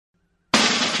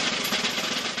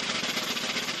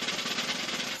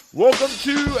Welcome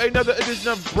to another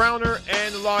edition of Browner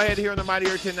and Lawhead here on the Mighty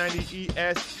Air 1090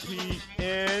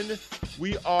 ESPN.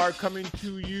 We are coming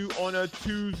to you on a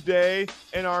Tuesday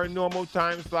in our normal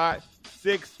time slot,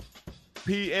 6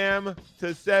 p.m.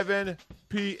 to 7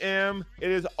 p.m.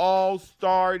 It is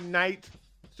All-Star Night.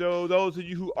 So those of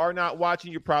you who are not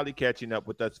watching, you're probably catching up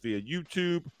with us via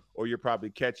YouTube, or you're probably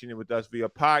catching it with us via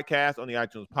podcast on the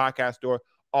iTunes Podcast Store,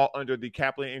 all under the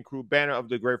Kaplan and Crew banner of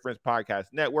the Great Friends Podcast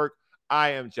Network.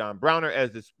 I am John Browner, as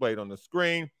displayed on the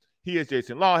screen. He is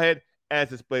Jason Lawhead, as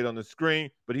displayed on the screen,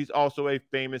 but he's also a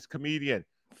famous comedian.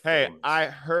 Hey, I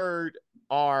heard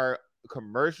our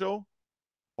commercial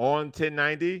on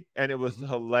 1090, and it was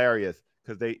hilarious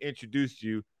because they introduced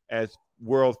you as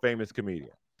world famous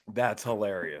comedian. That's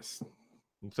hilarious.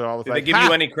 And so I was Did like, they give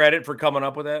you any credit for coming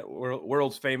up with that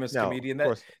world's famous comedian?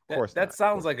 Of course that not.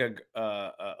 Sounds like a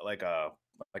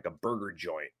burger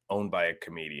joint owned by a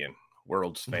comedian.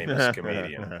 World's famous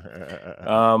comedian.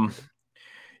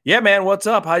 Yeah, man, what's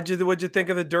up? What'd you think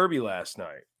of the Derby last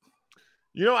night?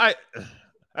 You know,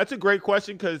 that's a great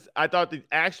question because I thought the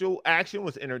actual action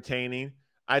was entertaining.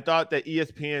 I thought that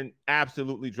ESPN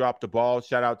absolutely dropped the ball.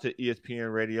 Shout out to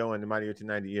ESPN Radio and the Mighty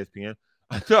 1090 ESPN.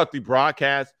 I thought the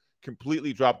broadcast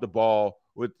completely dropped the ball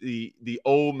with the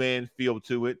old man feel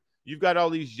to it. You've got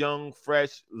all these young,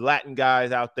 fresh Latin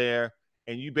guys out there,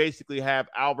 and you basically have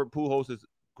Albert Pujols'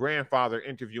 grandfather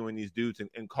interviewing these dudes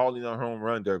and calling a home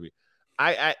run derby.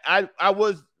 I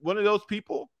was one of those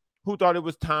people who thought it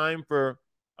was time for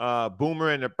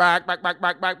Boomer and the back,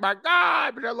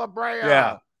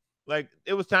 yeah. Like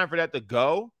it was time for that to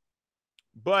go.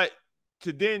 But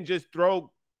to then just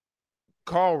throw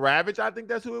Carl Ravage, I think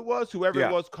that's who it was, whoever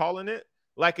it was calling it,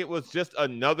 like it was just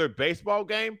another baseball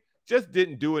game, just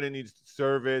didn't do it any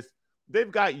service.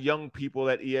 They've got young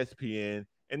people at ESPN.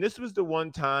 And this was the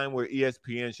one time where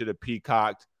ESPN should have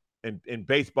peacocked and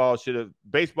this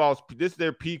is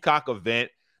their peacock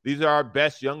event. These are our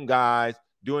best young guys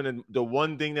doing the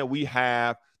one thing that we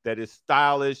have that is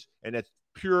stylish and that's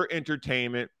pure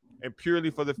entertainment and purely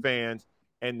for the fans.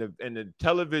 And the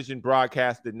television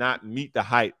broadcast did not meet the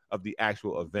height of the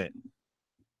actual event.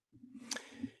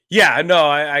 Yeah, no,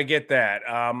 I get that.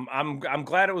 I'm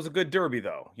glad it was a good derby,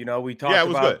 though. You know, we talked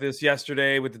about this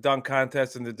yesterday with the dunk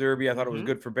contest and the derby. I thought it was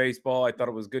good for baseball. I thought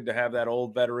it was good to have that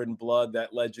old veteran blood,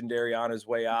 that legendary on his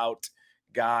way out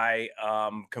guy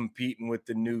competing with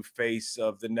the new face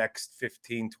of the next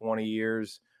 15, 20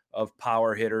 years of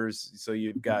power hitters. So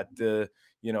you've got the,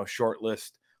 short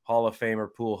list Hall of Famer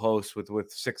Pujols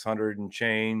with 600 and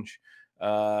change.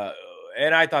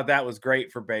 And I thought that was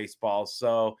great for baseball.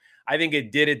 So I think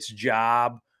it did its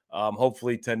job.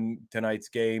 Hopefully tonight's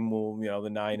game will, the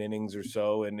 9 innings or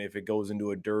so. And if it goes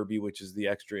into a derby, which is the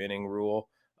extra inning rule,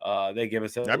 they give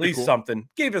us at least something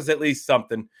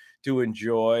to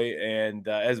enjoy. And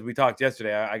as we talked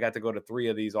yesterday, I got to go to 3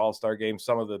 of these all-star games,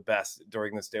 some of the best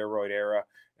during the steroid era,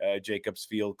 Jacobs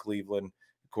Field, Cleveland,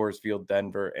 Coors Field,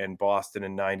 Denver, and Boston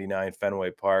in 99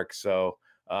 Fenway Park. So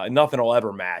nothing will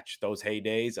ever match those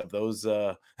heydays of those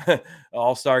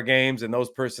all-star games and those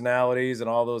personalities and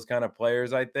all those kind of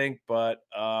players, I think. But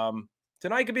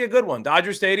tonight could be a good one.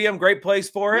 Dodger Stadium, great place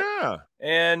for it. Yeah.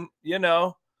 And,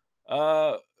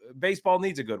 baseball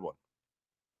needs a good one.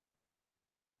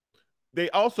 They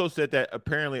also said that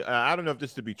apparently, I don't know if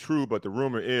this to be true, but the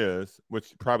rumor is,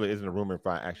 which probably isn't a rumor if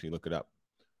I actually look it up,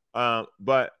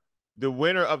 but the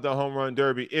winner of the home run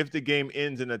derby, if the game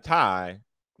ends in a tie,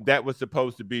 that was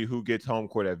supposed to be who gets home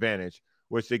court advantage,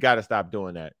 which they got to stop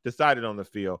doing that. Decide it on the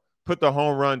field. Put the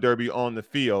home run derby on the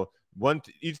field.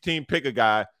 Each team pick a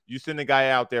guy. You send a guy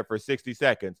out there for 60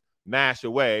 seconds, mash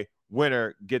away.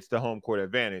 Winner gets the home court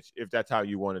advantage. If that's how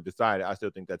you want to decide it, I still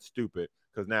think that's stupid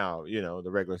because now, the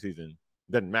regular season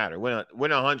doesn't matter. Win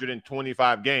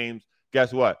 125 games.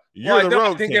 Guess what? You're the road I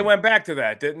think team. They went back to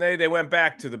that, didn't they? They went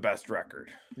back to the best record.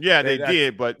 Yeah, they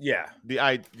did. But yeah, the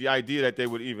idea that they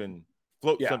would even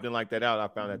float something like that out, I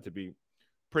found that to be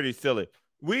pretty silly.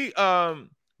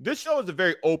 This show is a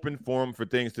very open forum for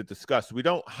things to discuss. We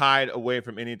don't hide away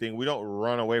from anything. We don't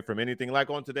run away from anything. Like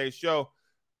on today's show,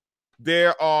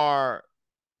 there are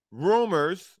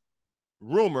rumors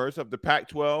of the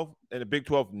Pac-12 and the Big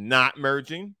 12 not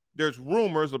merging. There's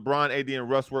rumors LeBron, AD, and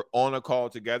Russ were on a call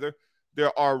together.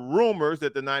 There are rumors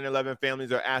that the 9/11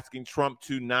 families are asking Trump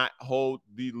to not hold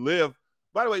the LIV.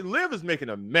 By the way, LIV is making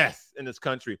a mess in this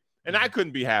country, and I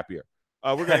couldn't be happier.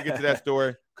 We're going to get to that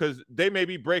story because they may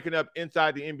be breaking up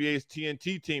inside the NBA's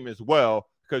TNT team as well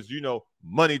because,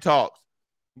 money talks.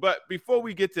 But before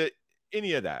we get to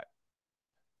any of that,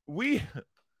 we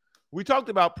talked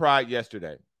about pride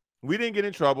yesterday. We didn't get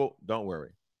in trouble. Don't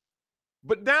worry.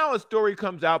 But now a story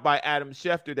comes out by Adam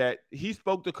Schefter that he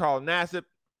spoke to Carl Nassib.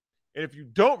 And if you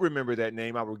don't remember that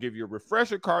name, I will give you a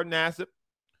refresher. Carl Nassib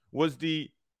was the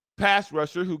pass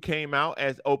rusher who came out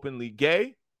as openly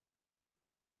gay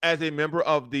as a member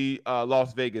of the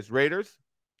Las Vegas Raiders.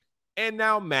 And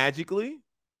now magically,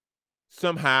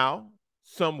 somehow,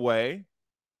 some way,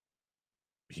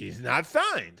 he's not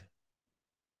signed.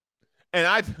 And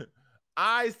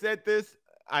I said this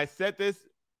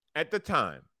at the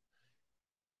time.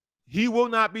 He will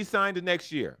not be signed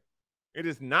next year. It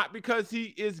is not because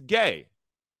he is gay,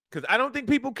 because I don't think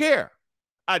people care.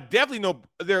 I definitely know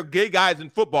there are gay guys in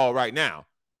football right now.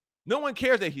 No one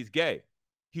cares that he's gay.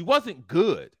 He wasn't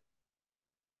good.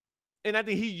 And I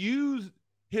think he used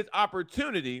his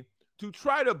opportunity to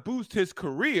try to boost his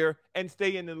career and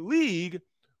stay in the league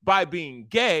by being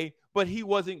gay, but he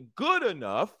wasn't good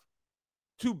enough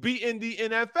to be in the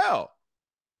NFL.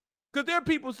 Because there are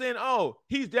people saying, oh,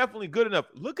 he's definitely good enough.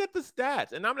 Look at the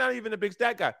stats. And I'm not even a big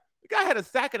stat guy. The guy had a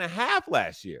sack and a half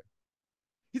last year.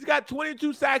 He's got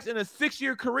 22 sacks in a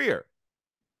 6-year career.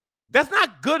 That's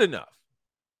not good enough.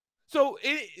 So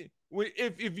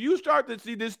if you start to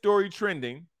see this story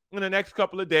trending in the next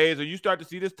couple of days, or you start to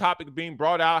see this topic being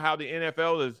brought out, how the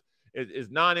NFL is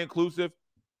non-inclusive,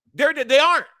 they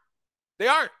aren't. They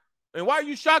aren't. And why are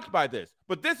you shocked by this?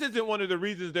 But this isn't one of the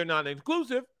reasons they're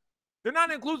non-inclusive. They're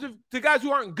not inclusive to guys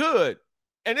who aren't good.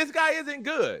 And this guy isn't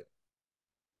good.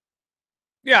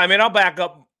 Yeah, I mean, I'll back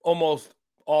up almost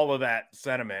all of that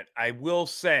sentiment. I will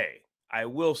say,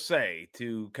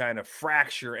 to kind of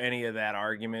fracture any of that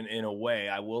argument in a way,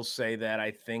 I will say that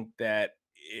I think that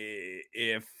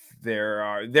if there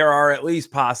are at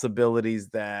least possibilities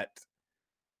that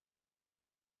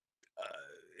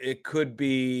it could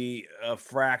be a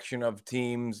fraction of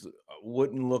teams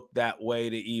wouldn't look that way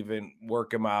to even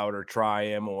work him out or try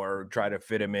him or try to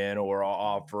fit him in or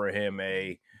offer him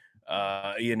a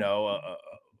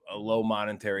low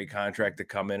monetary contract to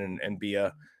come in and be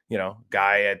a,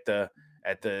 guy at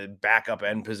the backup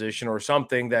end position or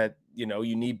something that,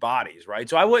 you need bodies, right?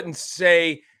 So I wouldn't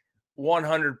say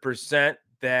 100%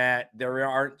 that there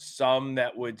aren't some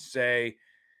that would say,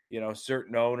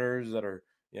 certain owners that are,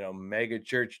 mega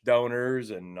church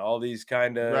donors and all these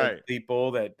kind of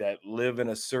people that live in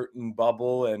a certain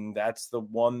bubble, and that's the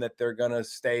one that they're going to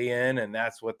stay in, and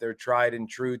that's what they're tried and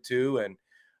true to. And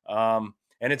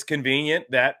it's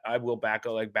convenient that I will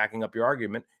backing up your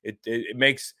argument. It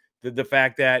makes the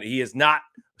fact that he is not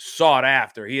sought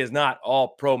after. He is not all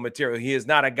pro material. He is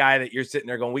not a guy that you're sitting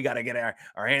there going, we got to get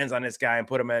our hands on this guy and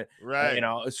put him at,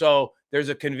 so there's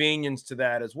a convenience to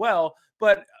that as well.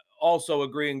 But also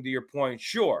agreeing to your point,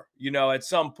 sure, at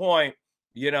some point,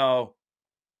 if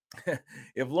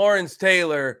Lawrence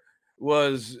Taylor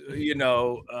was,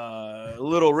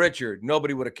 Little Richard,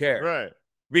 nobody would have cared. Right.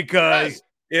 Because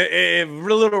if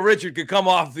Little Richard could come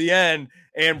off the end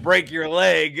and break your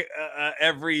leg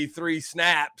every 3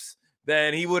 snaps,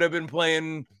 then he would have been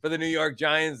playing for the New York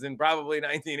Giants in probably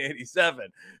 1987.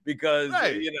 Because,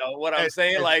 what I'm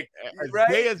saying? As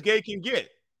gay as gay can get.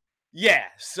 Yeah.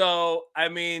 So, I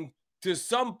mean, to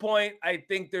some point, I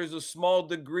think there's a small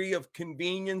degree of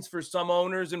convenience for some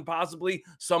owners and possibly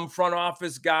some front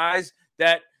office guys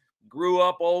that grew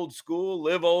up old school,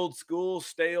 live old school,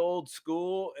 stay old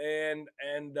school. And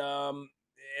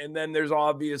then there's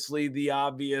obviously the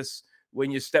obvious,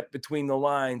 when you step between the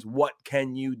lines, what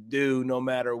can you do no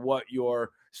matter what your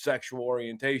sexual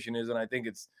orientation is? And I think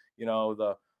it's,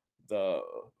 the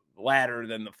latter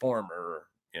than the former,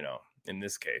 in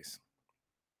this case.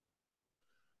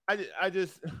 I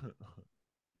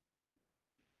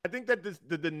think that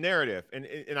the narrative,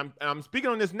 and I'm speaking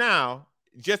on this now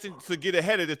just to get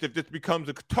ahead of this if this becomes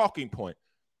a talking point,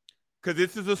 because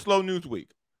this is a slow news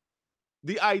week.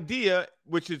 The idea,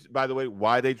 which is, by the way,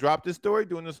 why they dropped this story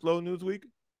during the slow news week,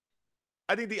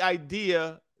 I think the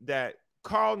idea that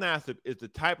Carl Nassib is the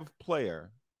type of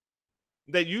player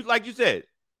that like you said,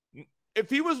 if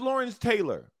he was Lawrence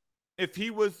Taylor, if he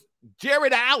was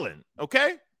Jared Allen,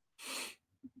 okay?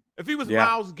 If he was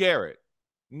Myles Garrett,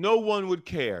 no one would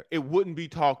care. It wouldn't be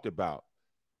talked about.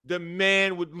 The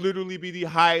man would literally be the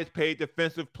highest paid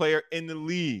defensive player in the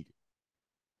league.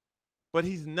 But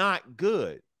he's not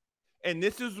good. And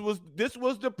this was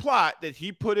the plot that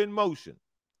he put in motion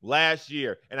last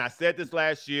year. And I said this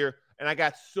last year, and I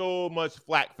got so much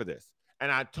flack for this.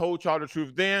 And I told y'all the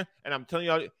truth then, and I'm telling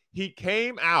y'all, he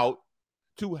came out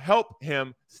to help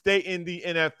him stay in the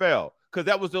NFL because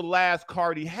that was the last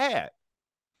card he had.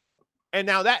 And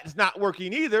now that's not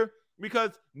working either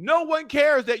because no one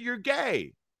cares that you're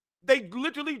gay. They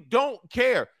literally don't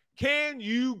care. Can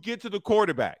you get to the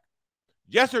quarterback?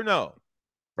 Yes or no?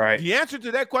 Right. The answer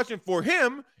to that question for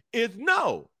him is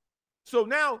no. So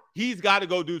now he's got to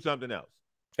go do something else.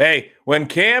 Hey, when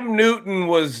Cam Newton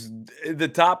was the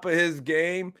top of his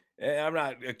game, I'm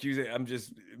not accusing. I'm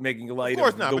just making light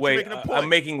of not, the way I'm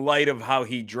making light of how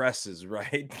he dresses,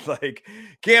 right? Like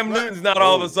Cam Newton's not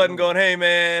all of a sudden going, "Hey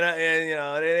man,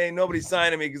 it ain't nobody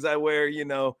signing me because I wear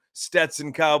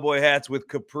Stetson cowboy hats with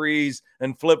capris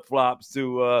and flip flops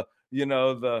to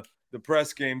the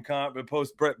press game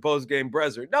post game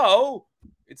presser." No,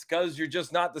 it's because you're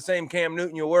just not the same Cam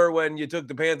Newton you were when you took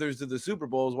the Panthers to the Super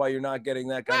Bowls. Why you're not getting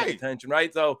that kind of attention,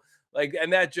 right? So,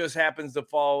 and that just happens to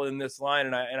fall in this line.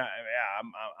 And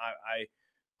I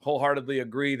wholeheartedly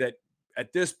agree that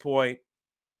at this point,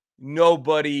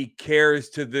 nobody cares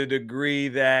to the degree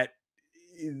that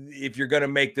if you're going to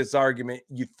make this argument,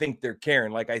 you think they're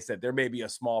caring. Like I said, there may be a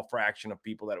small fraction of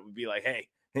people that would be like, hey,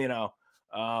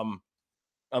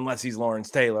 unless he's Lawrence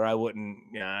Taylor, I wouldn't.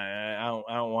 I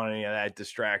don't want any of that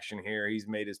distraction here. He's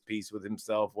made his peace with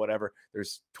himself. Whatever.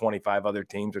 There's 25 other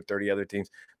teams or 30 other teams.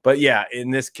 But yeah,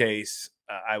 in this case,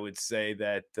 I would say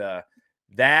that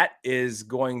that isn't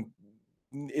going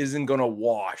to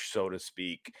wash, so to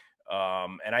speak.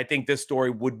 And I think this story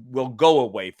will go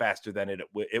away faster than it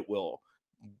will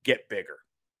get bigger.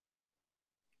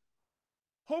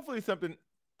 Hopefully, something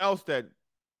else that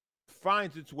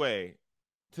finds its way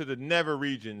to the never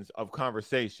regions of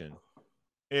conversation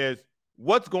is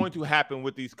what's going to happen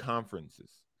with these conferences.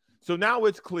 So now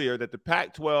it's clear that the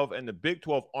Pac-12 and the Big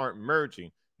 12 aren't merging.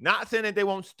 Not saying that they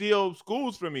won't steal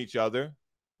schools from each other,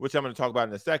 which I'm going to talk about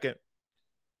in a second.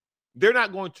 They're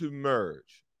not going to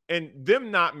merge. And them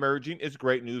not merging is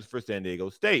great news for San Diego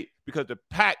State because the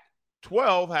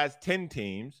Pac-12 has 10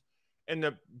 teams and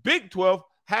the Big 12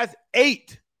 has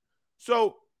 8.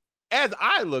 So as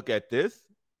I look at this,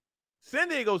 San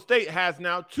Diego State has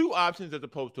now 2 options as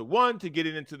opposed to 1 to get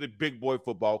it into the big boy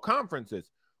football conferences,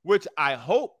 which I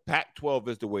hope Pac-12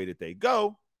 is the way that they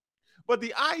go. But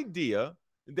the idea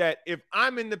that if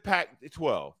I'm in the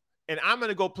Pac-12 and I'm going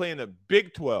to go play in the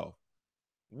Big 12,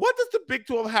 what does the Big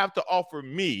 12 have to offer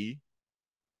me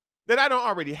that I don't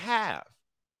already have?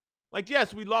 Like,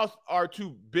 yes, we lost our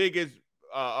 2 biggest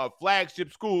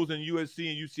flagship schools in USC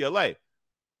and UCLA,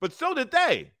 but so did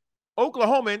they.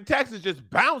 Oklahoma and Texas just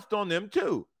bounced on them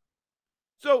too.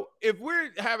 So if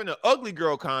we're having an ugly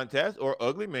girl contest or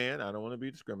ugly man, I don't want to be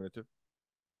discriminative.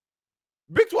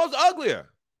 Big 12's uglier.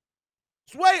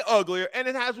 It's way uglier, and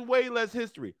it has way less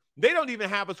history. They don't even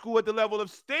have a school at the level of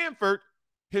Stanford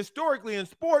historically in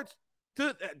sports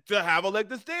to have a leg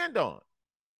to stand on.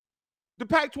 The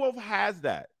Pac-12 has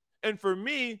that. And for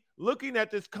me, looking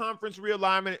at this conference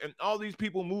realignment and all these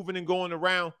people moving and going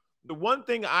around, the one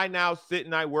thing I now sit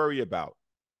and I worry about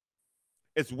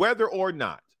is whether or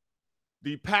not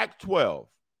the Pac-12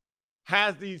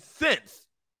 has the sense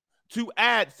to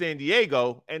add San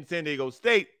Diego and San Diego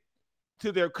State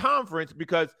to their conference,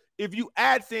 because if you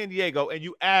add San Diego and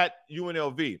you add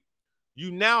UNLV,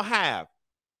 you now have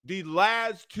the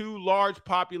last 2 large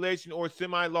population or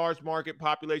semi-large market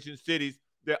population cities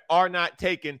that are not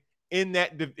taken in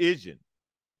that division.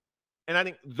 And I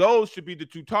think those should be the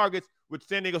 2 targets, with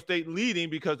San Diego State leading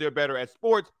because they're better at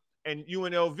sports, and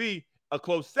UNLV a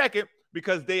close second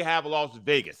because they have Las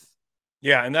Vegas.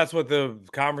 Yeah, and that's what the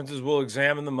conferences will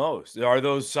examine the most, are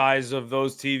those size of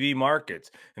those TV markets.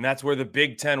 And that's where the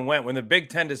Big Ten went. When the Big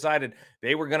Ten decided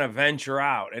they were going to venture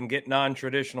out and get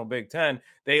non-traditional Big Ten,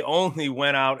 they only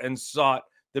went out and sought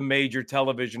the major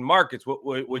television markets,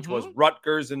 which was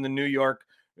Rutgers in the New York,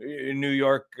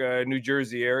 New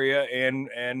Jersey area,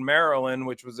 and Maryland,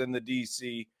 which was in the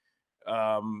DC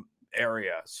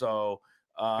area. So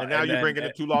and now you're bringing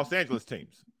the 2 Los Angeles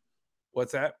teams.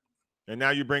 What's that? And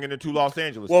now you're bringing the 2 Los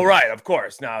Angeles teams. Well, right, of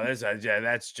course. Now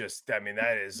that's just, I mean,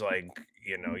 that is like,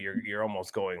 you're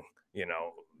almost going,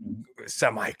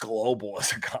 semi-global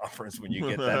as a conference when you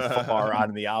get that far out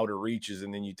in the outer reaches,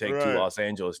 and then you take 2 Los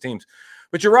Angeles teams.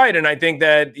 But you're right, and I think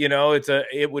that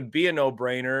it would be a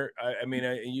no-brainer. I mean,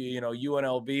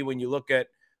 UNLV, when you look at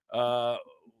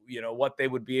what they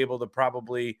would be able to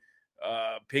probably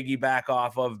piggyback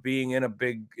off of being in a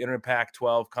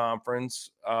Pac-12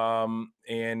 conference, and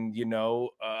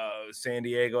San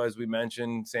Diego, as we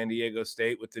mentioned, San Diego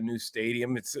State with the new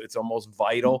stadium, it's almost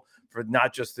vital for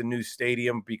not just the new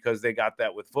stadium because they got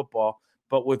that with football,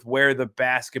 but with where the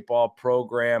basketball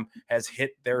program has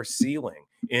hit their ceiling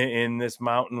in this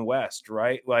Mountain West,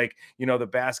 right? Like, the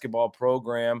basketball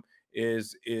program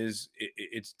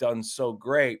it's done so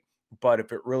great but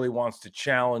if it really wants to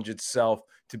challenge itself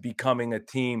to becoming a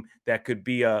team that could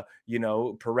be a,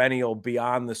 perennial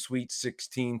beyond the Sweet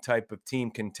 16 type of team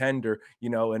contender,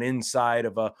 an inside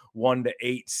of a 1 to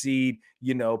 8 seed,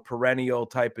 perennial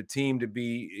type of team to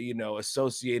be,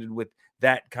 associated with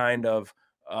that kind of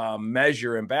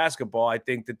measure in basketball, I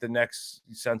think that the next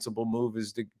sensible move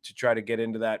is to try to get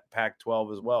into that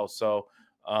Pac-12 as well. So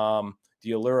do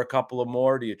you lure a couple of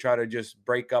more? Do you try to just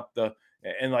break up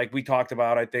and like we talked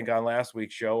about, I think on last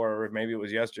week's show, or maybe it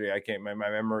was yesterday, I can't, my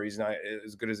memory's not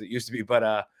as good as it used to be, but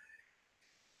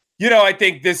I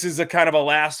think this is a kind of a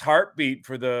last heartbeat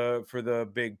for the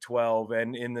Big 12,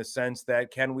 and in the sense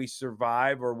that, can we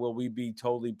survive, or will we be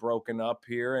totally broken up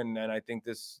here? And I think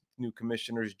this new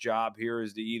commissioner's job here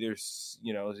is to either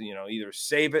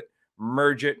save it,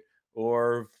 merge it,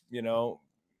 or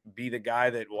be the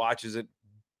guy that watches it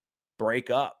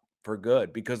break up for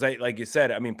good. Because like you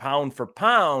said, I mean, pound for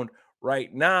pound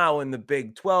right now in the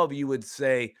Big 12, you would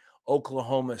say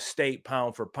Oklahoma State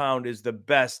pound for pound is the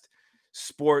best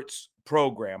sports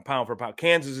program pound for pound.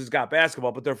 Kansas has got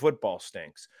basketball, but their football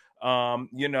stinks.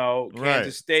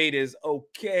 Kansas State is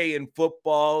okay in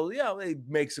football. Yeah, they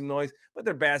make some noise, but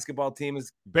their basketball team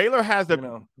is Baylor has the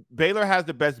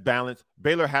best balance.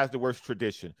 Baylor has the worst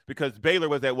tradition, because Baylor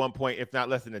was at one point, if not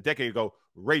less than a decade ago,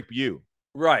 rape you.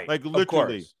 Right. Like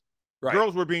literally. Right.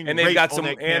 Girls were being and raped they've got on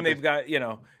that campus. And they've got,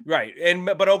 right.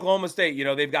 But Oklahoma State,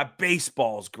 they've got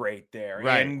baseball's great there.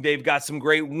 Right. And they've got some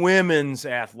great women's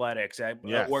athletics at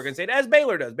Oregon State, as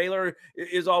Baylor does. Baylor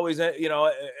is always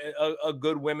a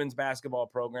good women's basketball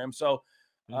program. So,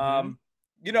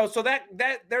 so that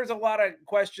there's a lot of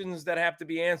questions that have to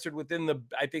be answered within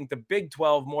I think the Big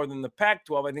 12 more than the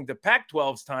Pac-12. I think the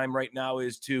Pac-12's time right now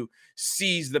is to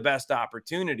seize the best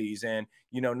opportunities and,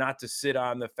 not to sit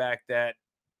on the fact that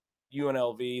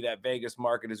UNLV, that Vegas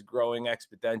market is growing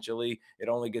exponentially. It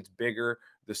only gets bigger,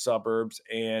 the suburbs,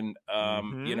 and,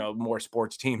 more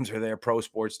sports teams are there, pro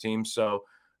sports teams. So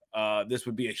this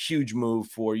would be a huge move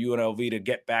for UNLV to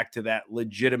get back to that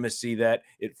legitimacy that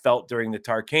it felt during the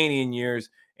Tarkanian years,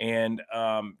 and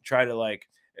try to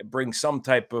bring some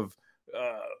type of,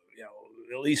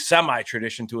 at least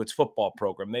semi-tradition to its football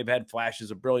program. They've had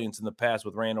flashes of brilliance in the past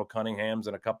with Randall Cunningham's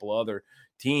and a couple other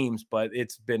teams, but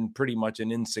it's been pretty much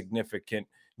an insignificant,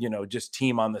 just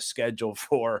team on the schedule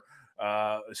for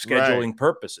scheduling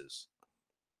purposes.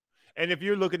 And if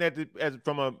you're looking at it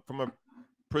from a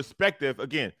perspective,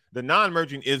 again, the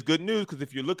non-merging is good news, because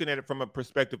if you're looking at it from a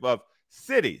perspective of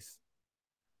cities,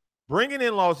 bringing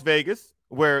in Las Vegas,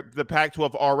 where the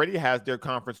Pac-12 already has their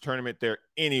conference tournament there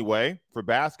anyway for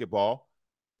basketball,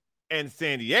 and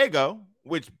San Diego,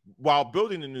 which, while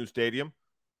building a new stadium,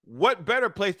 what better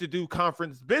place to do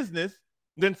conference business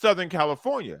than Southern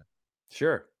California?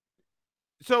 Sure.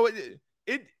 So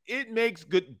it makes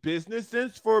good business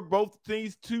sense for both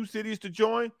these two cities to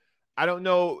join. I don't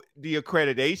know the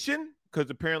accreditation, because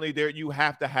apparently there you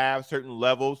have to have certain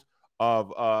levels of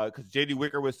because J.D.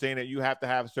 Wicker was saying that you have to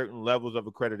have certain levels of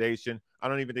accreditation. I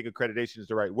don't even think accreditation is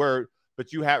the right word,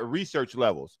 but you have research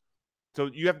levels. So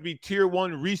you have to be tier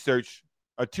 1 research,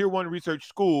 a tier 1 research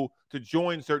school to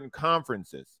join certain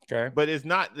conferences. Okay. But it's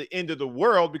not the end of the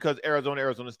world, because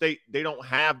Arizona State, they don't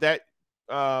have that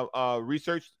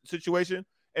research situation,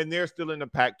 and they're still in the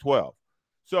Pac-12.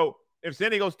 So if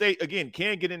San Diego State, again,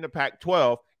 can get in the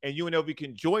Pac-12 and UNLV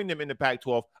can join them in the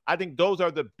Pac-12, I think those are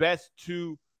the best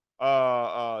two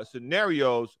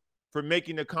scenarios for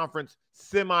making the conference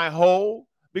semi-whole,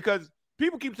 because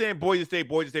people keep saying Boise State.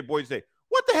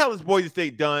 What the hell has Boise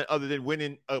State done other than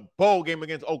winning a bowl game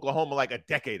against Oklahoma like a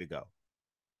decade ago?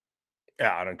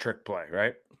 Yeah, on a trick play,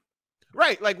 right?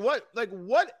 Right. Like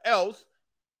what else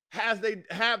have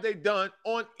they done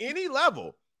on any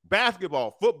level?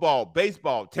 Basketball, football,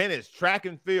 baseball, tennis, track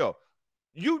and field.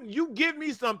 You give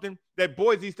me something that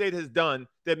Boise State has done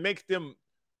that makes them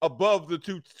above the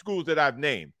two schools that I've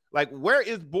named. Like, where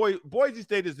is Boise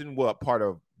State is in what part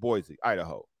of Boise,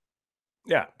 Idaho?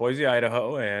 Yeah, Boise,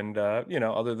 Idaho, and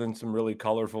other than some really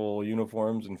colorful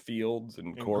uniforms and fields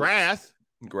and courts,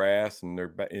 grass, and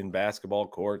they're in basketball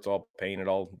courts, all painted,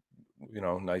 all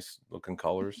nice looking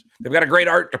colors. They've got a great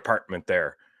art department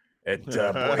there at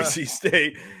Boise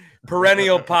State.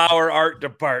 Perennial power art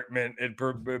department at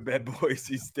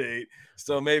Boise State.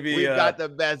 So maybe we've got the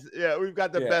best. Yeah, we've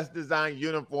got the best designed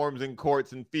uniforms and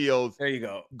courts and fields. There you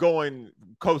go, going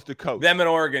coast to coast. Them in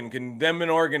Oregon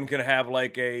can have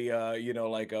like a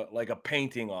like a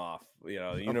painting off. The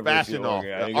University of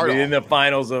Oregon. In the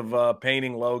finals of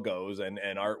painting logos and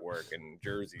artwork and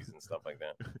jerseys and stuff like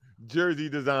that. jersey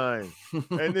design.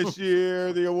 And this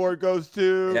year, the award goes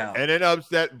to and an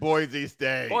upset Boise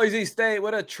State. Boise State,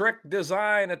 what a trick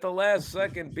design at the last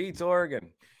second beats Oregon.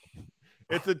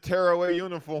 It's a tearaway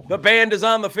uniform. The band is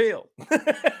on the field.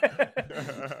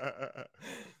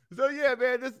 So yeah,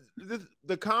 man,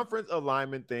 the conference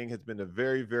alignment thing has been a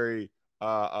very, very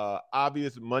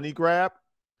obvious money grab.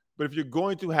 But if you're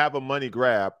going to have a money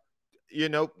grab, you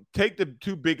know, take the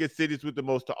two biggest cities with the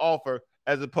most to offer,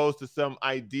 as opposed to some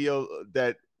ideal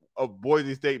that of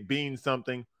Boise State being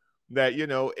something that, you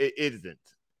know, it isn't.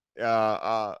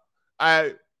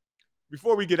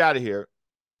 Before we get out of here,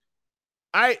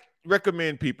 I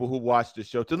recommend people who watch the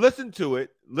show to listen to it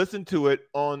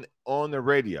on the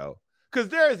radio, because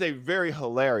there is a very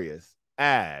hilarious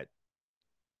ad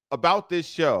about this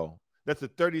show. That's a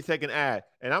 30-second ad,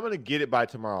 and I'm going to get it by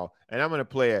tomorrow, and I'm going to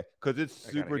play it because it's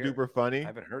super duper funny. I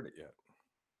haven't heard it yet.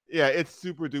 Yeah, it's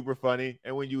super duper funny,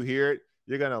 and when you hear it,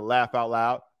 you're going to laugh out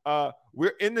loud.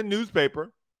 We're in the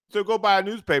newspaper, so go buy a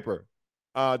newspaper.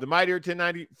 The Mightier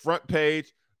 1090 front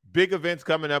page, big events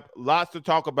coming up, lots to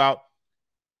talk about.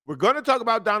 We're going to talk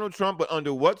about Donald Trump, but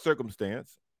under what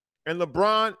circumstance? And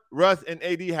LeBron, Russ, and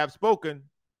AD have spoken,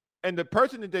 and the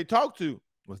person that they talked to,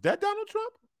 was that Donald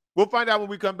Trump? We'll find out when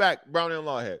we come back. Browner and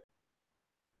Lawhead.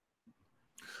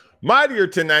 Mightier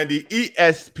 1090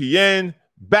 ESPN,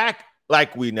 back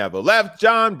like we never left.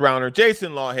 John Browner,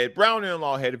 Jason Lawhead, Browner and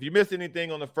Lawhead. If you missed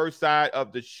anything on the first side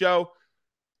of the show,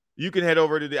 you can head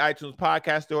over to the iTunes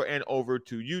podcast store and over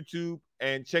to YouTube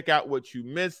and check out what you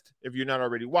missed. If you're not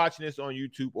already watching this on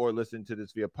YouTube or listening to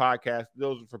this via podcast,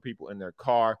 those are for people in their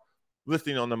car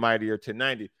listening on the Mightier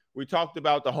 1090. We talked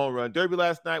about the home run derby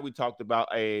last night. We talked about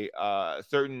a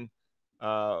certain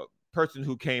person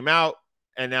who came out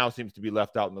and now seems to be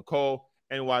left out in the cold,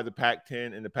 and why the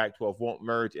Pac-10 and the Pac-12 won't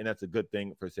merge, and that's a good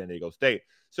thing for San Diego State.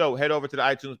 So head over to the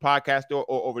iTunes podcast or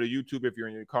over to YouTube if you're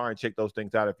in your car and check those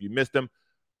things out if you missed them.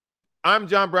 I'm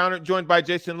John Browner, joined by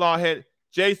Jason Lawhead.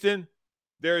 Jason,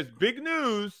 there is big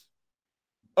news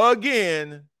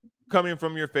again coming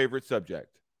from your favorite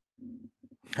subject,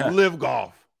 Live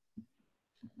Golf.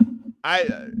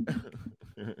 I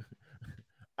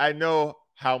know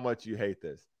how much you hate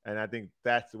this, and I think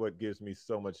that's what gives me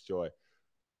so much joy.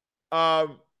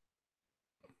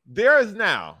 There is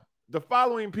now the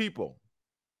following people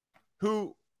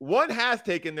who, one, has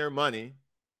taken their money.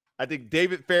 I think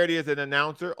David Faraday is an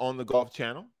announcer on the Golf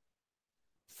Channel.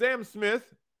 Cam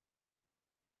Smith,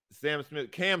 Sam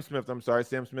Smith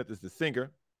is the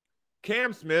singer.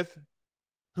 Cam Smith,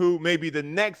 who may be the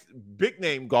next big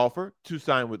name golfer to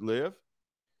sign with Liv.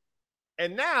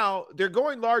 And now they're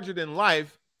going larger than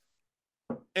life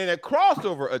in a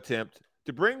crossover attempt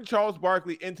to bring Charles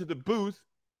Barkley into the booth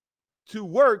to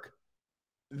work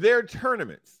their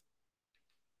tournaments.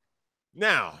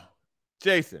 Now,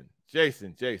 Jason.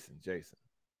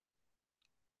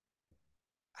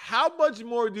 How much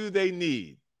more do they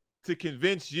need to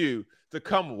convince you to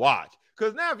come watch?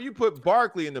 Because now if you put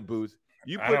Barkley in the booth,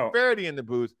 you put Faraday in the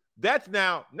booth, that's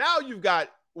now you've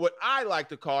got what I like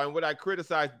to call, and what I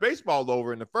criticized baseball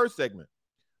over in the first segment,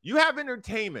 you have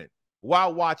entertainment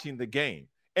while watching the game.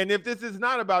 And if this is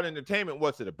not about entertainment,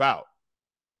 what's it about?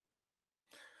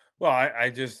 Well, I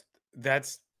just,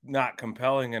 that's not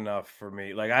compelling enough for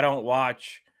me. Like, I don't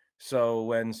watch. So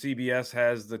when CBS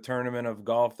has the tournament of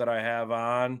golf that I have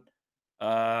on,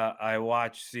 I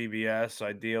watch CBS.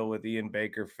 I deal with Ian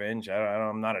Baker Finch.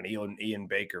 I'm not an Ian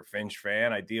Baker Finch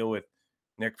fan. I deal with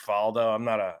Nick Faldo. I'm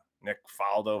not a Nick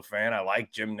Faldo fan. I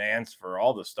like Jim Nantz for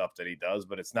all the stuff that he does,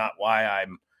 but it's not why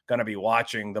I'm going to be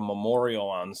watching the Memorial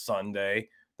on Sunday,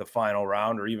 the final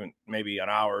round, or even maybe an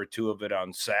hour or two of it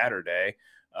on Saturday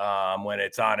when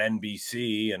it's on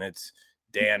NBC and it's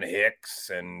Dan Hicks.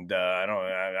 And I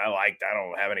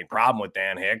don't have any problem with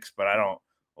Dan Hicks, but I don't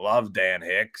love Dan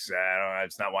Hicks.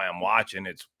 It's not why I'm watching.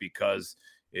 It's because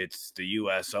it's the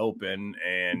U.S. Open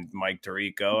and Mike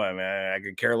Tirico. I mean, I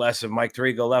could care less if Mike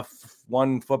Tirico left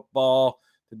one football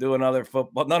to do another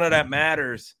football. None of that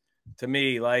matters to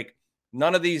me. Like,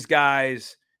 none of these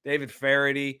guys, David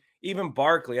Faraday, even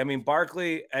Barkley. I mean,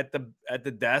 Barkley at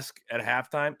the desk at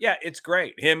halftime. Yeah, it's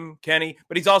great. Him, Kenny,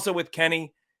 but he's also with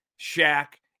Kenny, Shaq,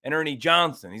 and Ernie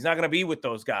Johnson. He's not going to be with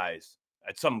those guys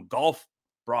at some golf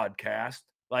broadcast.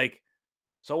 Like,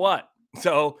 so what?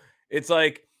 So it's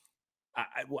like,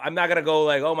 I'm not going to go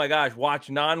like, oh my gosh, watch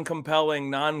non-compelling,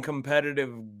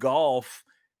 non-competitive golf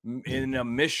in a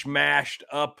mishmashed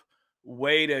up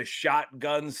way to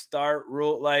shotgun start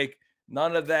rule. Like,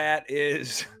 none of that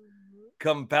is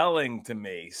compelling to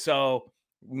me. So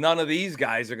none of these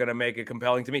guys are going to make it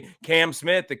compelling to me. Cam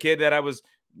Smith, the kid that I was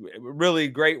really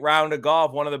great round of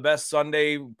golf, one of the best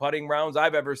Sunday putting rounds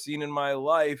I've ever seen in my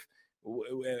life.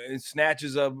 It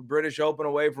snatches a British Open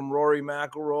away from Rory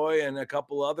McIlroy and a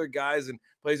couple other guys and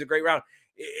plays a great round.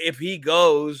 If he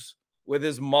goes with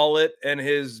his mullet and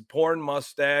his porn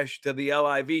mustache to the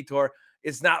LIV tour,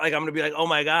 it's not like I'm going to be like, oh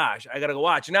my gosh, I got to go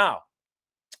watch. Now,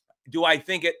 do I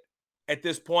think it at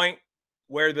this point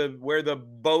where the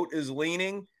boat is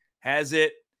leaning, has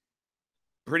it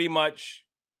pretty much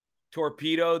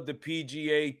torpedoed the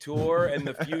PGA Tour and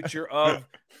the future of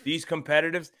these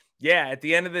competitives? Yeah, at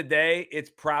the end of the day,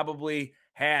 it's probably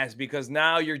has, because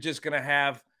now you're just going to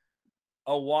have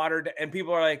a watered, and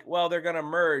people are like, well, they're going to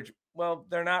merge. Well,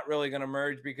 they're not really going to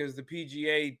merge because the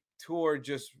PGA Tour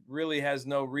just really has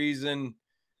no reason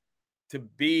to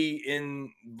be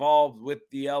involved with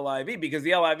the LIV because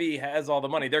the LIV has all the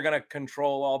money. They're going to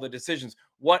control all the decisions.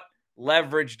 What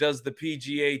leverage does the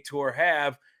PGA Tour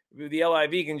have? The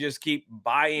LIV can just keep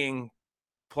buying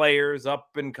players, up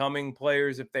and coming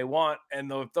players if they want.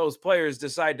 And if those players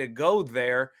decide to go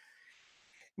there,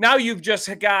 now you've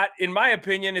just got, in my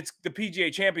opinion, it's the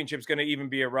PGA Championship is going to even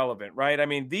be irrelevant, right? I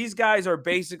mean, these guys are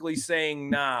basically saying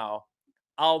now,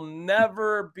 I'll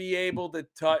never be able to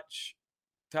touch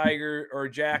Tiger or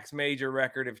Jack's major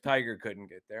record if Tiger couldn't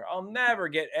get there. I'll never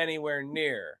get anywhere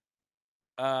near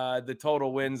the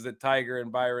total wins that Tiger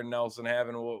and Byron Nelson have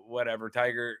and whatever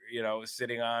Tiger, is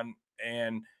sitting on.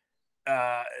 And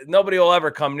nobody will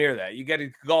ever come near that. You get to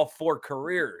golf 4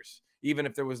 careers, even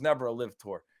if there was never a live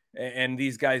tour. And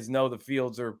these guys know the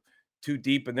fields are too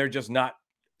deep and they're just not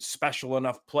special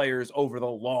enough players over the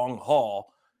long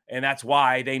haul. And that's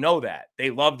why they know that.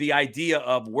 They love the idea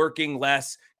of working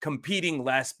less, competing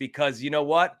less, because you know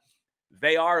what?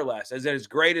 They are less. As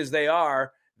great as they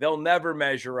are, they'll never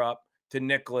measure up to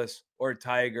Nicklaus or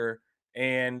Tiger,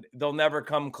 and they'll never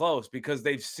come close because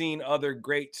they've seen other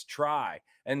greats try.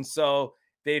 And so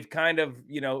they've kind of,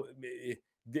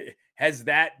 has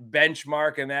that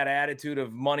benchmark and that attitude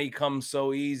of money come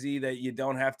so easy that you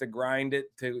don't have to grind it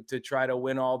to try to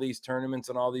win all these tournaments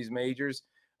and all these majors.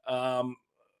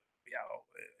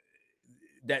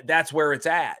 That's where it's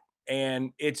at.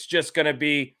 And it's just going to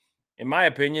be, in my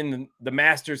opinion, the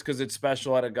Masters, because it's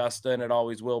special at Augusta and it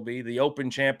always will be. The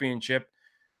Open Championship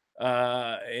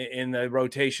in the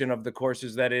rotation of the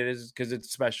courses that it is, because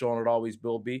it's special and it always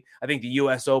will be. I think the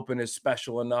U.S. Open is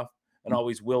special enough and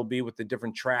always will be with the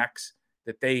different tracks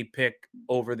that they pick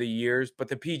over the years. But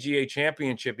the PGA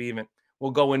Championship even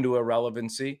will go into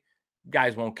irrelevancy.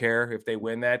 Guys won't care if they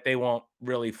win that. They won't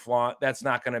really flaunt. That's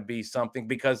not going to be something,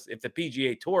 because if the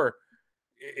PGA Tour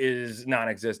is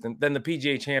non-existent, then the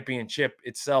PGA Championship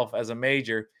itself as a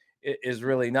major is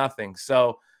really nothing.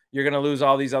 So you're going to lose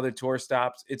all these other tour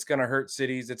stops. It's going to hurt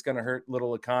cities. It's going to hurt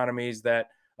little economies that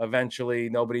eventually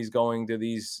nobody's going to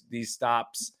these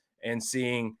stops and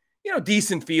seeing,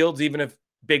 decent fields. Even if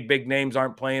big names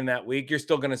aren't playing that week, you're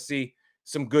still going to see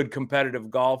some good competitive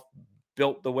golf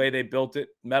built the way they built it.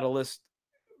 Medalist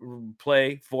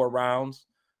play 4 rounds.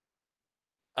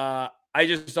 I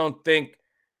just don't think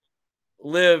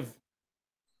live.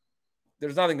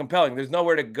 There's nothing compelling. There's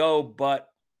nowhere to go but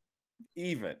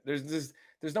even. There's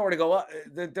nowhere to go up.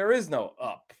 There is no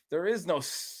up. There is no.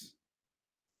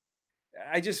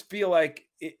 I just feel like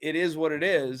it is what it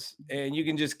is, and you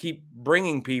can just keep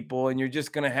bringing people, and you're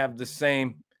just going to have the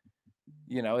same.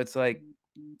 It's like,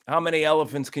 how many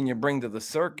elephants can you bring to the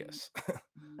circus?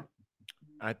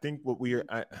 I think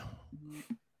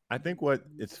I think what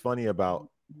is funny about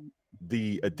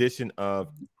the addition of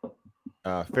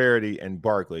Faraday and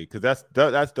Barkley, because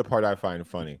that's the part I find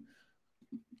funny.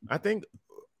 I think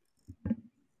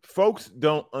folks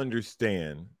don't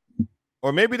understand,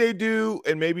 or maybe they do,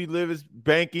 and maybe Liv is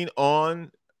banking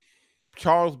on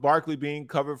Charles Barkley being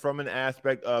covered from an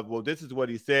aspect of, well, this is what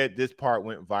he said, this part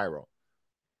went viral.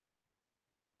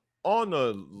 On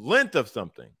the length of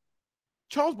something,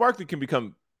 Charles Barkley can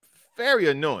become very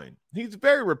annoying. He's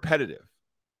very repetitive.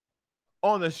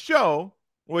 On the show,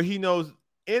 where he knows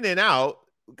in and out,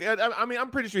 I mean, I'm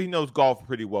pretty sure he knows golf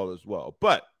pretty well as well.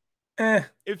 But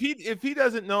if he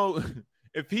doesn't know,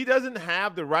 if he doesn't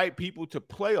have the right people to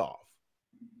play off,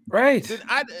 right?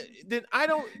 Then I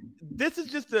don't. This is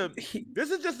just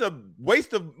a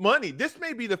waste of money. This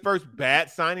may be the first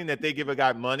bad signing that they give a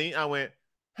guy money. I went,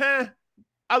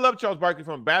 I love Charles Barkley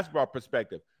from a basketball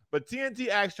perspective, but TNT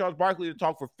asked Charles Barkley to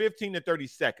talk for 15 to 30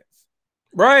 seconds.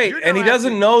 Right, and he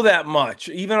doesn't know that much,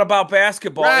 even about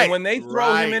basketball. Right, and when they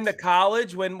throw him into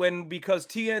college, because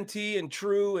TNT and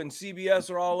True and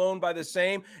CBS are all owned by the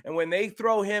same, and when they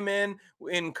throw him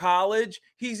in college,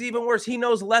 he's even worse. He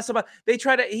knows less about.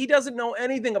 He doesn't know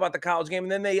anything about the college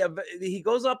game, and then he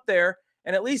goes up there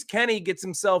And at least Kenny gets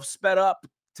himself sped up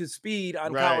to speed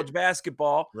on college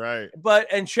basketball. Right.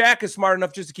 And Shaq is smart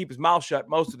enough just to keep his mouth shut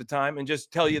most of the time and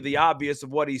just tell you the obvious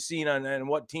of what he's seen on and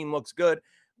what team looks good.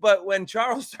 But when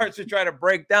Charles starts to try to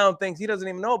break down things he doesn't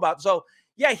even know about. So,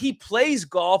 yeah, he plays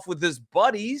golf with his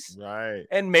buddies. Right.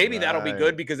 And maybe that'll be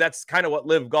good because that's kind of what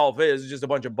live golf is. It's just a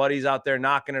bunch of buddies out there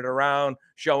knocking it around,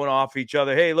 showing off each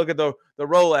other. Hey, look at the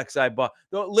Rolex I bought.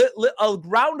 A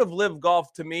round of live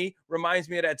golf to me reminds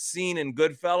me of that scene in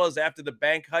Goodfellas after the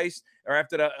bank heist or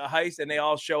after the heist, and they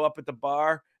all show up at the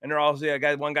bar and they're all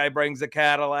one guy brings the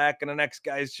Cadillac and the next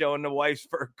guy's showing the wife's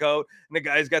fur coat and the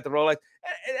guy's got the Rolex.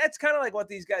 And that's kind of like what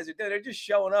these guys are doing. They're just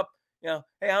showing up.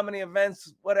 Hey, how many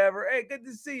events, whatever. Hey, good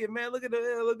to see you, man. Look at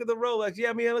the Rolex.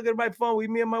 Yeah, man, look at my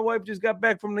phone. Me and my wife just got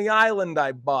back from the island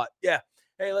I bought. Yeah.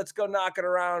 Hey, let's go knock it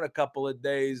around a couple of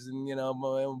days.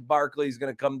 And, Barkley's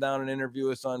going to come down and interview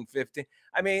us on 15.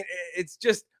 I mean, it's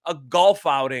just a golf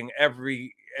outing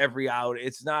every out.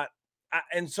 It's not.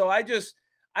 And so I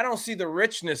don't see the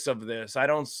richness of this. I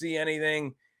don't see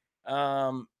anything,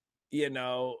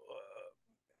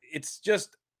 it's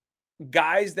just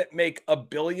guys that make $1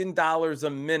 billion a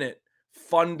minute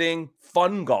funding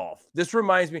fun golf. This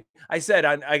reminds me, I said,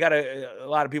 I got a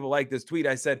lot of people like this tweet.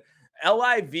 I said,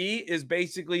 LIV is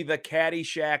basically the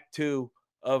Caddyshack 2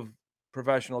 of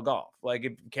professional golf. Like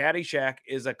if Caddyshack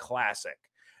is a classic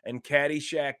and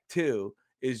Caddyshack 2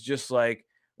 is just like,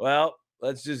 well,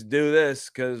 let's just do this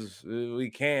because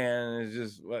we can. It's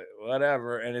just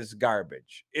whatever. And it's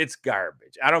garbage. It's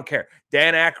garbage. I don't care.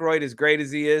 Dan Aykroyd, as great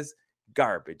as he is,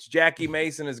 garbage. Jackie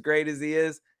Mason, as great as he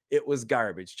is, it was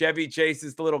garbage. Chevy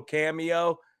Chase's little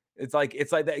cameo, it's like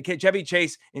that. Chevy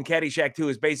Chase in Caddyshack 2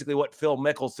 is basically what Phil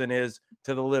Mickelson is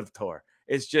to the Live Tour.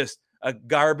 It's just a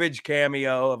garbage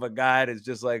cameo of a guy that's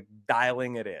just like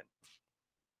dialing it in.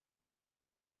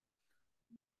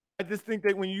 I just think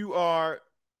that when you are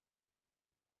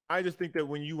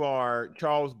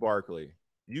Charles Barkley,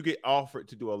 you get offered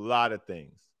to do a lot of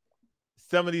things.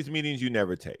 Some of these meetings you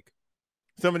never take.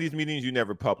 Some of these meetings you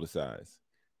never publicize.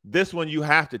 This one you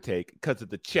have to take because of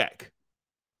the check,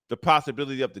 the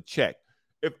possibility of the check.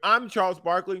 If I'm Charles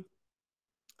Barkley,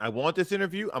 I want this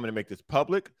interview. I'm going to make this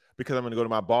public because I'm going to go to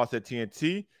my boss at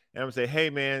TNT and I'm going to say, hey,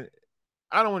 man,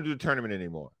 I don't want to do the tournament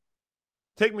anymore.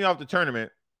 Take me off the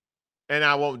tournament and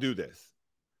I won't do this.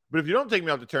 But if you don't take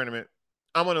me off the tournament,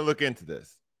 I'm going to look into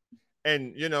this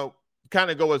and, kind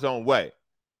of go his own way.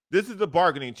 This is the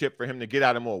bargaining chip for him to get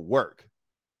out of more work.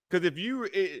 Because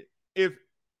if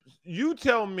you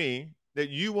tell me that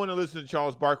you want to listen to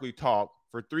Charles Barkley talk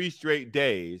for 3 straight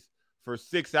days for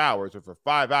 6 hours or for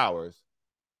 5 hours,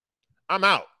 I'm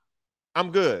out.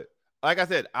 I'm good. Like I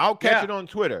said, I'll catch it on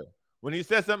Twitter. When he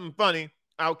says something funny,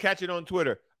 I'll catch it on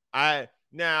Twitter.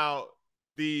 Now,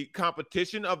 the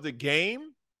competition of the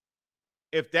game,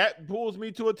 if that pulls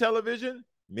me to a television,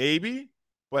 maybe.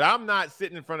 But I'm not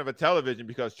sitting in front of a television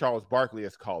because Charles Barkley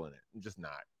is calling it. I'm just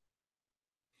not.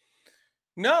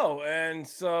 No, and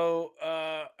so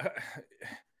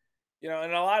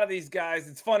and a lot of these guys,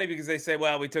 it's funny because they say,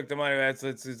 "Well, we took the money, so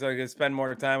it's I can spend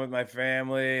more time with my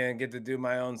family and get to do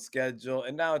my own schedule."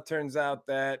 And now it turns out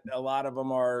that a lot of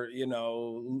them are,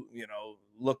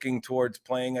 looking towards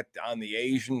playing on the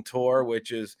Asian tour,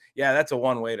 which is, that's a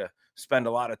one way to spend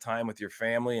a lot of time with your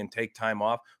family and take time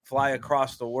off. Fly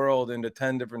across the world into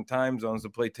 10 different time zones to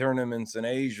play tournaments in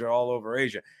Asia, all over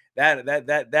Asia.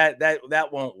 That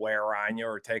won't wear on you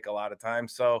or take a lot of time.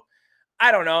 So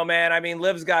I don't know, man. I mean,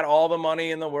 Liv's got all the money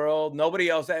in the world. Nobody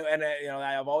else. And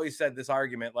I've always said this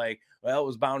argument, like, well, it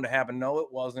was bound to happen. No,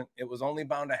 it wasn't. It was only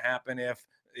bound to happen if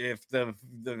the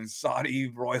Saudi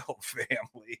royal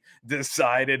family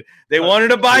decided they wanted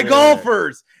to buy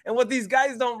golfers. And what these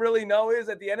guys don't really know is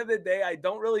at the end of the day, I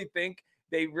don't really think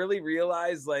they really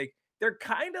realize, like, they're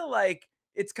kind of like,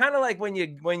 it's kind of like when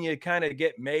you kind of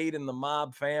get made in the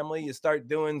mob family, you start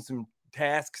doing some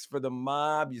tasks for the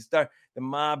mob. The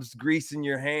mob's greasing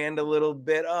your hand a little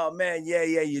bit. Oh man, yeah.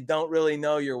 You don't really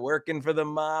know you're working for the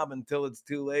mob until it's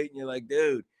too late. And you're like,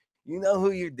 dude, you know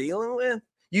who you're dealing with?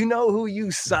 You know who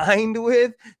you signed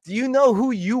with? Do you know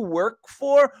who you work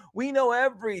for? We know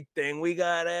everything. We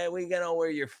know where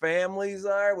your families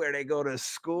are, where they go to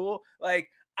school. Like,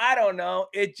 I don't know.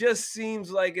 It just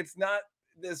seems like it's not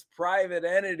this private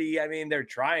entity. I mean, they're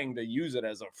trying to use it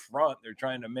as a front. They're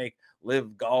trying to make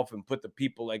Live Golf and put the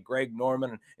people like Greg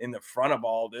Norman in the front of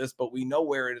all this, but we know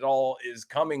where it all is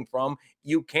coming from.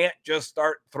 You can't just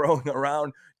start throwing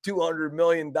around $200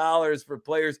 million for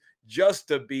players just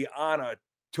to be on a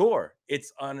tour.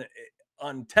 It's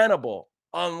untenable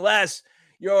unless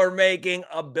you're making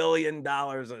 $1 billion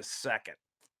a second.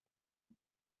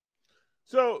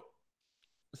 So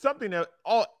something that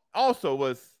also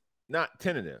was not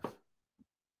tentative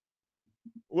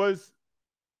was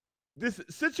this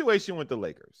situation with the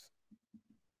Lakers.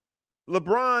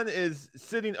 LeBron is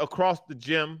sitting across the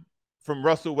gym from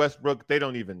Russell Westbrook. They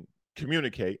don't even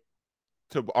communicate,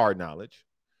 to our knowledge.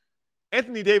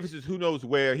 Anthony Davis is who knows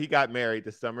where. He got married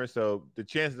this summer, so the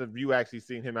chances of you actually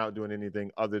seeing him out doing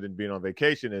anything other than being on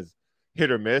vacation is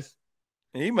hit or miss.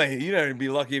 He might, be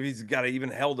lucky if he's got even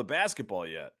held a basketball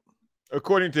yet.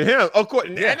 According to him.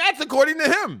 And that's according to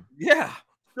him. Yeah.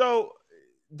 So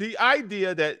the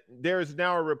idea that there is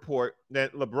now a report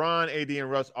that LeBron, AD, and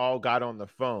Russ all got on the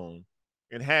phone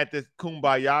and had this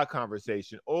kumbaya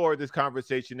conversation, or this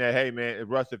conversation that, hey, man,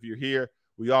 Russ, if you're here,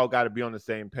 we all got to be on the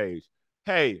same page.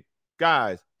 Hey,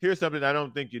 guys, here's something I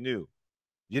don't think you knew.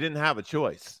 You didn't have a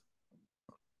choice.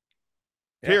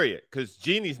 Yeah. Period. Because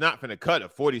Genie's not going to cut a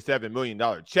 $47 million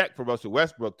check for Russell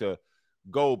Westbrook to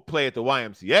go play at the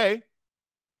YMCA.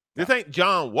 This ain't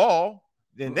John Wall.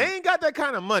 Then they ain't got that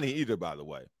kind of money either, by the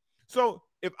way. So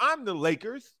if I'm the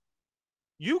Lakers,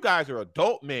 you guys are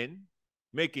adult men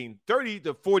making $30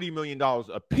 to $40 million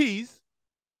a piece.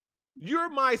 You're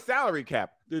my salary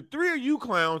cap. The three of you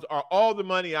clowns are all the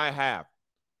money I have.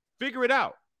 Figure it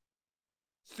out.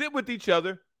 Sit with each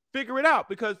other. Figure it out.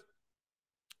 Because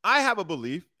I have a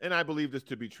belief, and I believe this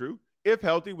to be true, if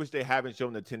healthy, which they haven't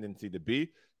shown the tendency to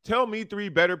be, tell me three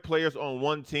better players on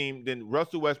one team than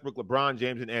Russell Westbrook, LeBron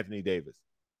James, and Anthony Davis.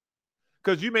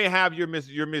 Because you may have your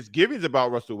misgivings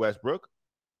about Russell Westbrook.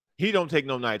 He don't take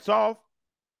no nights off.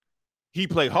 He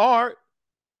play hard,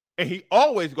 and he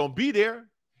always going to be there.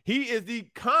 He is the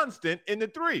constant in the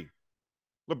three.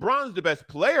 LeBron's the best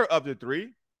player of the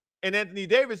three, and Anthony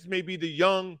Davis may be the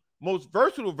young, most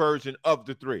versatile version of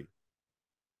the three.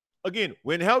 Again,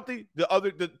 when healthy,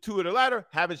 the two of the latter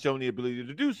haven't shown the ability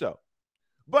to do so.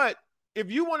 But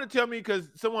if you want to tell me, because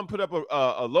someone put up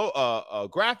a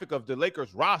graphic of the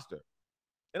Lakers roster,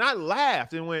 and I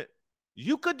laughed and went,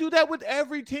 you could do that with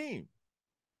every team.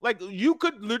 Like, you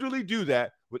could literally do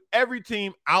that with every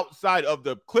team outside of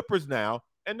the Clippers now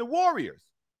and the Warriors.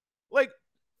 Like,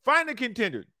 find a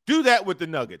contender. Do that with the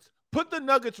Nuggets. Put the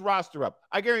Nuggets roster up.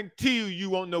 I guarantee you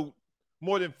won't know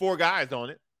more than 4 guys on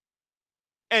it.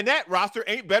 And that roster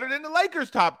ain't better than the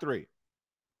Lakers' top 3.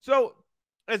 So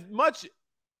as much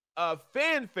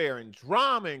fanfare and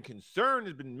drama and concern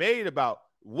has been made about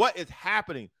what is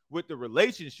happening with the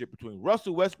relationship between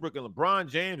Russell Westbrook and LeBron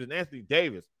James and Anthony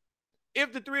Davis,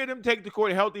 if the three of them take the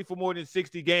court healthy for more than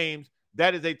 60 games,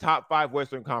 that is a top 5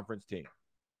 Western Conference team.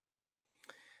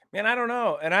 Man, I don't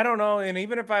know. And I don't know. And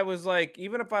even if I was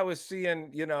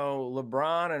seeing,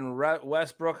 LeBron and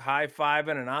Westbrook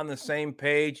high-fiving and on the same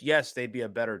page, yes, they'd be a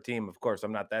better team. Of course,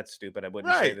 I'm not that stupid. I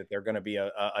wouldn't say that they're going to be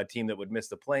a team that would miss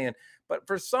the play-in. But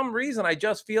for some reason, I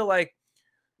just feel like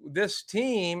this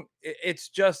team, it's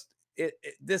just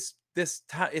it's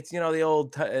the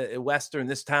old Western,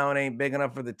 this town ain't big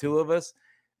enough for the two of us.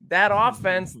 That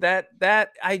offense, that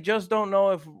I just don't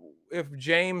know if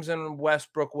James and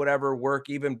Westbrook would ever work,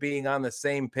 even being on the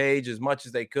same page as much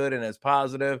as they could and as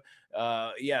positive.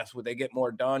 Yes, would they get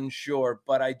more done? Sure.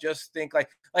 But I just think like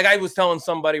I was telling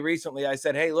somebody recently, I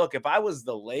said, hey, look, if I was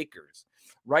the Lakers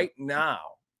right now,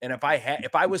 and if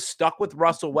I was stuck with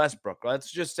Russell Westbrook,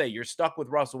 let's just say you're stuck with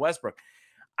Russell Westbrook,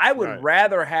 I would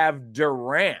rather have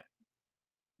Durant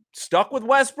stuck with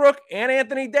Westbrook and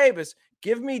Anthony Davis.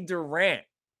 Give me Durant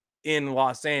in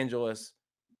Los Angeles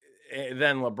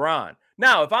than LeBron.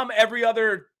 Now, if I'm every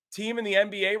other team in the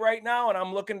NBA right now and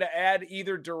I'm looking to add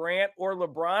either Durant or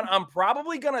LeBron, I'm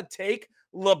probably going to take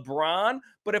LeBron.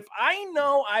 But if I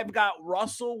know I've got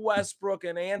Russell Westbrook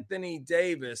and Anthony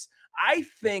Davis, I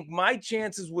think my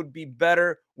chances would be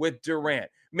better with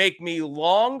Durant. Make me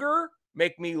longer,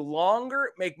 make me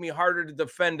harder to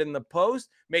defend in the post,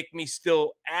 make me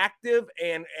still active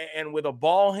and with a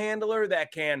ball handler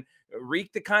that can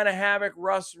wreak the kind of havoc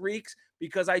Russ wreaks,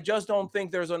 because I just don't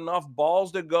think there's enough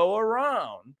balls to go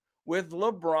around with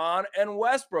LeBron and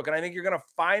Westbrook. And I think you're going to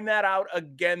find that out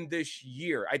again this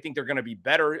year. I think they're going to be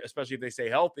better, especially if they stay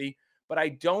healthy, but I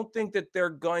don't think that they're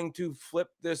going to flip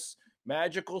this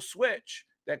magical switch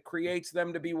that creates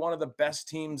them to be one of the best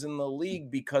teams in the league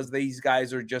because these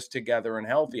guys are just together and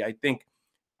healthy. I think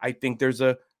there's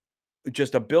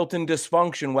just a built-in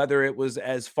dysfunction, whether it was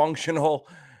as functional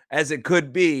as it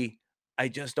could be. I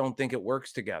just don't think it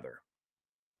works together.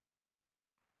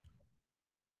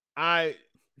 I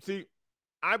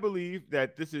believe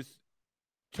that this is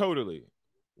totally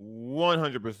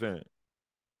 100%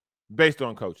 based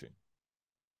on coaching.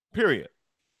 Period.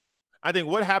 I think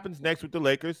what happens next with the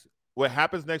Lakers, what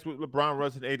happens next with LeBron,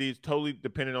 Russ, and AD is totally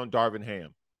dependent on Darvin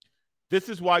Ham. This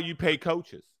is why you pay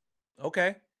coaches.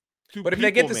 Okay. But if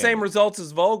they get the same results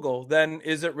as Vogel, then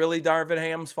is it really Darvin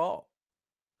Ham's fault?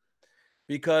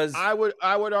 Because I would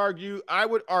argue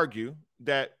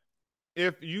that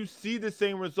if you see the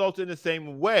same results in the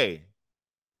same way,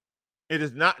 it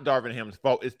is not Darvin Ham's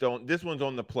fault. This one's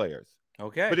on the players.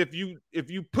 Okay. But if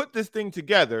you put this thing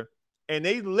together and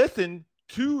they listen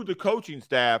to the coaching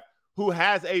staff who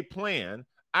has a plan,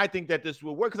 I think that this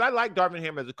will work. Because I like Darvin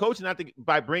Ham as a coach, and I think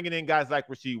by bringing in guys like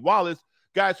Rasheed Wallace,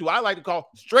 guys who I like to call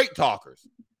straight talkers.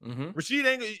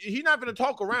 Rasheed he's not going to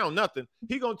talk around nothing.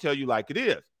 He's going to tell you like it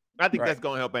is. I think that's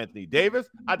going to help Anthony Davis.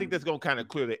 I think that's going to kind of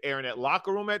clear the air in that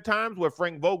locker room at times where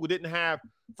Frank Vogel didn't have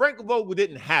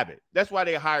it. That's why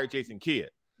they hired Jason Kidd,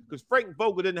 because Frank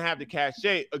Vogel didn't have the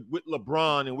cachet with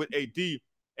LeBron and with AD.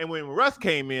 And when Russ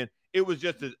came in, it was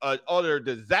just an utter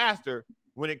disaster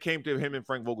when it came to him and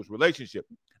Frank Vogel's relationship.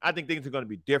 I think things are going to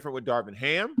be different with Darvin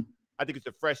Ham. I think it's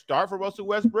a fresh start for Russell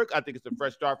Westbrook. I think it's a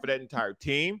fresh start for that entire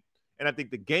team. And I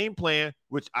think the game plan,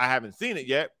 which I haven't seen it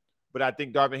yet, but I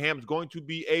think Darvin Ham is going to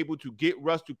be able to get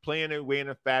Russ to play in a way, in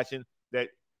a fashion that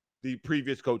the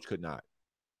previous coach could not.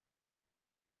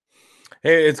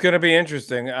 Hey, it's going to be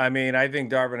interesting. I mean, I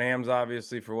think Darvin Ham's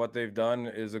obviously, for what they've done,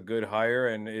 is a good hire,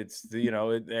 and it's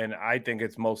and I think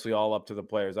it's mostly all up to the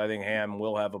players. I think Ham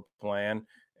will have a plan,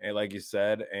 and like you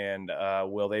said, and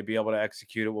will they be able to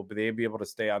execute it? Will they be able to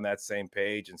stay on that same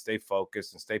page and stay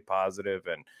focused and stay positive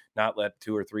and not let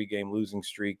 2 or 3 game losing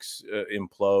streaks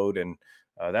implode? And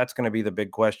that's going to be the big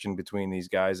question between these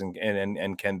guys, and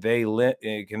can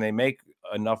they make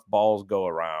enough balls go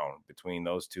around between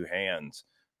those two hands?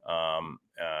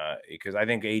 Because I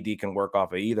think AD can work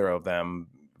off of either of them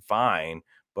fine,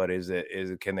 but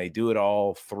can they do it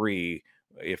all 3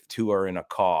 if 2 are in a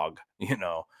cog?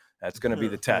 That's going to be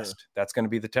the test. That's going to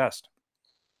be the test.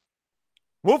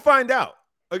 We'll find out.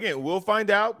 Again, we'll find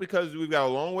out because we've got a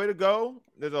long way to go.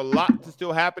 There's a lot to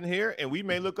still happen here, and we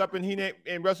may look up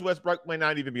and Russell Westbrook may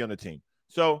not even be on the team.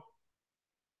 So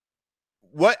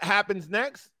what happens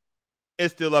next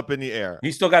is still up in the air.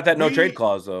 He still got that no trade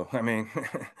clause, though. I mean,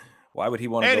 why would he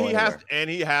want to go anywhere? And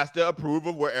he has to approve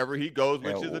of wherever he goes,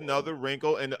 which is another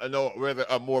wrinkle and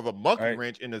more of a monkey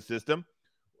wrench in the system.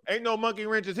 Ain't no monkey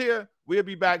wrenches here. We'll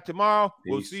be back tomorrow.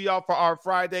 Peace. We'll see y'all for our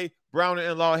Friday Browner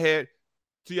and Lawhead.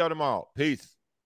 See y'all tomorrow. Peace.